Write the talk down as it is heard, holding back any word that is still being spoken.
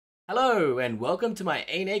Hello and welcome to my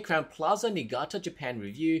ANA Crowne Plaza Niigata Japan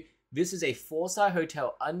review. This is a 4-star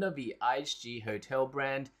hotel under the IHG hotel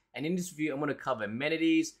brand, and in this review I'm going to cover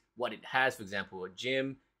amenities, what it has, for example a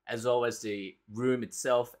gym, as well as the room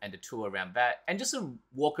itself and the tour around that, and just a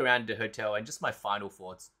walk around the hotel and just my final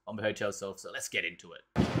thoughts on the hotel itself. So let's get into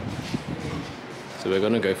it. So we're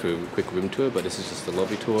going to go through a quick room tour, but this is just the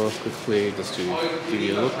lobby tour quickly just to give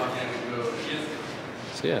you a look.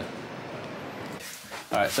 So yeah.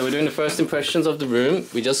 Alright, so we're doing the first impressions of the room.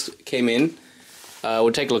 We just came in.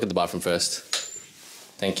 We'll take a look at the bathroom first.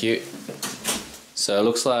 Thank you. So it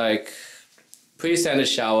looks like pretty standard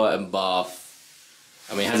shower and bath.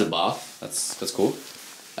 I mean, it has a bath. That's cool.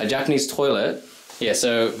 A Japanese toilet. Yeah,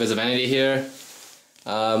 so there's a vanity here.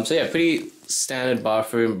 So yeah, pretty standard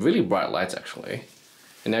bathroom. Really bright lights actually.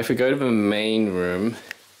 And now if we go to the main room,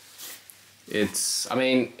 the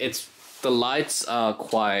lights are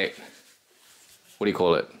quite, what do you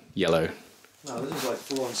call it? Yellow. No, this is like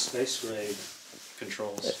full-on space grade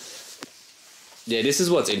controls. Yeah, this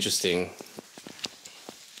is what's interesting.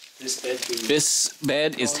 This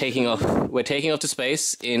bed is taking off. We're taking off to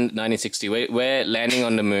space in 1960. We're landing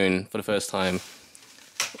on the moon for the first time.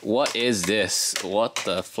 What is this? What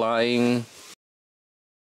the flying?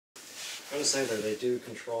 I gotta say though, they do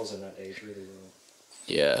controls in that age really well.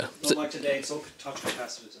 Yeah. Not like today, it's all touch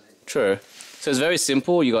capacitors. True. So it's very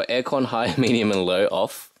simple. You got aircon high, medium, and low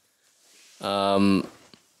off. Does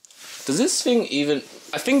this thing even?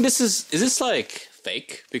 I think this is this like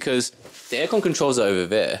fake? Because the aircon controls are over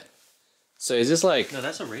there. So is this like? No,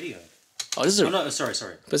 that's a radio. Oh, this is. Oh no, sorry.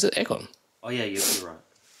 But it's an aircon. Oh yeah, you're right.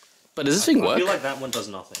 But does this thing work? I feel like that one does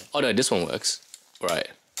nothing. Oh no, this one works. Right.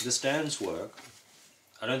 The stands work.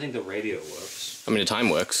 I don't think the radio works. I mean, the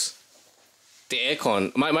time works. The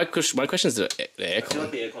aircon. My question is the aircon. I feel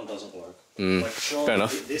like the aircon doesn't work. Like, sure, fair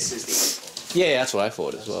enough. This is the aircon. Yeah, that's what I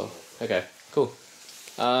thought as well. Okay, cool.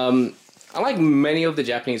 Unlike many of the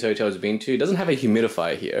Japanese hotels I've been to, it doesn't have a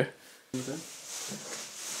humidifier here.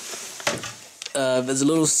 There's a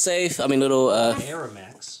little safe. I mean, little.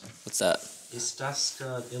 Aeromax. What's that?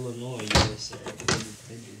 Istaska, Illinois, USA.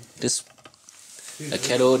 This. A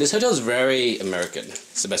kettle. This hotel is very American.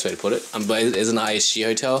 It's the best way to put it. But it's an IHG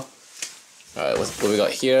hotel. Alright, what we got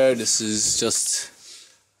here? This is just,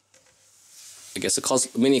 I guess, a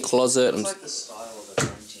mini closet. It's like the style of a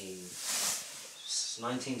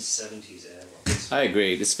 1970s airline. I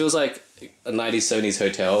agree. This feels like a 90s, 70s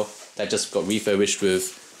hotel that just got refurbished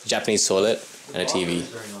with a Japanese toilet and a TV. It's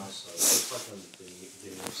very nice though. It looks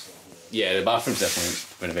like the Yeah, the bathroom's definitely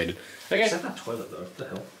renovated. Okay. Except that toilet though, what the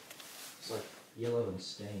hell? It's like yellow and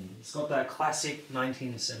stained. It's got that classic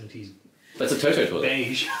 1970s That's a Toto toilet.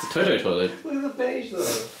 beige. It's a Toto toilet. Look at the beige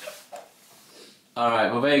though. Alright,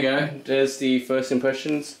 well there you go. There's the first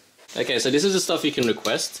impressions. Okay, so this is the stuff you can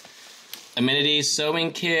request. Amenities,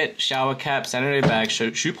 sewing kit, shower cap, sanitary bag,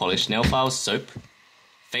 shoe polish, nail files, soap,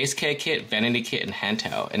 face care kit, vanity kit, and hand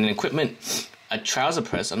towel. And then equipment, a trouser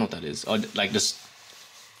press, I don't know what that is. Or like just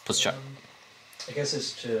push up. I guess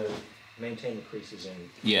it's to maintain the creases in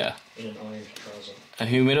an iron trouser. A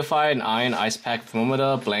humidifier, an iron, ice pack,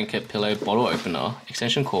 thermometer, blanket, pillow, bottle opener,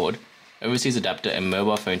 extension cord, overseas adapter, and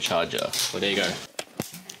mobile phone charger. Well, there you go.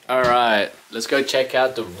 Alright, let's go check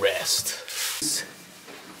out the rest.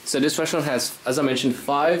 So this restaurant has, as I mentioned,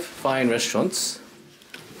 5 fine restaurants.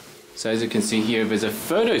 So as you can see here, there's a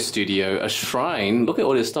photo studio, a shrine. Look at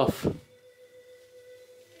all this stuff. Look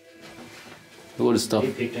at all this stuff.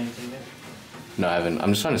 Have you picked anything yet? No, I haven't.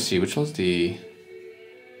 I'm just trying to see which one's the...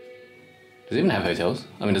 Does it even have hotels?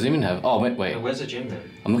 I mean, does it even have... Oh, wait. Where's the gym then?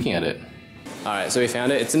 I'm looking at it. Alright, so we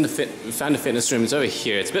found it. It's in the we found the fitness room. It's over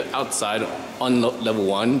here. It's a bit outside on level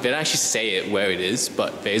 1. They don't actually say it where it is,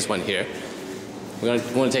 but there is one here. We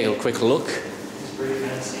want to take a quick look. It's pretty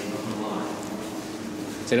fancy, not gonna lie.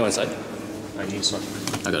 Is anyone inside? I need some.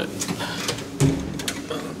 I got it.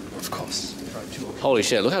 Of course. Holy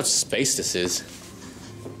shit, look how spaced this is.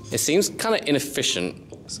 It seems kind of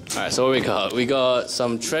inefficient. Alright, so what we got? We got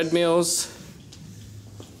some treadmills.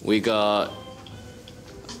 We got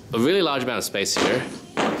a really large amount of space here.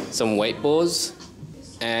 Some weight balls.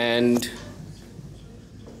 And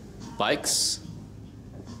bikes.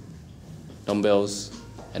 Dumbbells.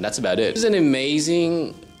 And that's about it. This is an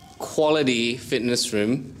amazing quality fitness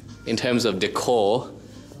room in terms of decor,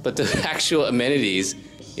 but the actual amenities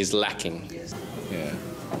is lacking. Yeah.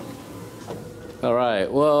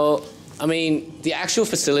 Alright, well, I mean, the actual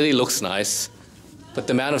facility looks nice, but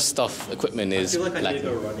the amount of equipment is lacking. I feel like I need to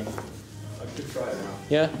go running. I could try it out.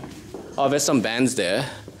 Yeah? Oh, there's some bands there.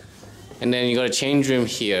 And then you got a change room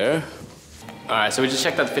here. Alright, so we just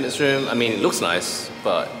checked out the fitness room. I mean, it looks nice,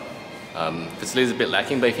 but Facilities a bit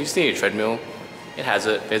lacking, but if you just need a treadmill, it has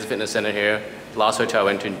it. There's a fitness center here. The last hotel I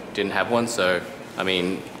went to didn't have one, so I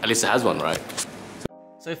mean, at least it has one, right?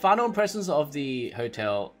 So final impressions of the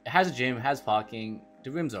hotel: it has a gym, it has parking,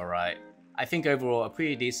 the rooms are alright. I think overall a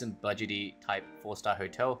pretty decent budgety type 4-star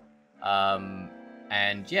hotel.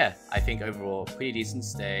 And yeah, I think overall pretty decent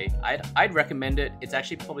stay. I'd recommend it. It's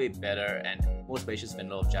actually probably better and more spacious than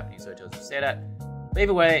a lot of Japanese hotels have stayed at. But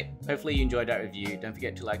either way, hopefully you enjoyed that review. Don't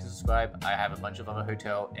forget to like and subscribe. I have a bunch of other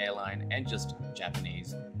hotel, airline, and just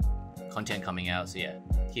Japanese content coming out. So yeah,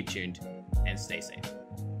 keep tuned and stay safe.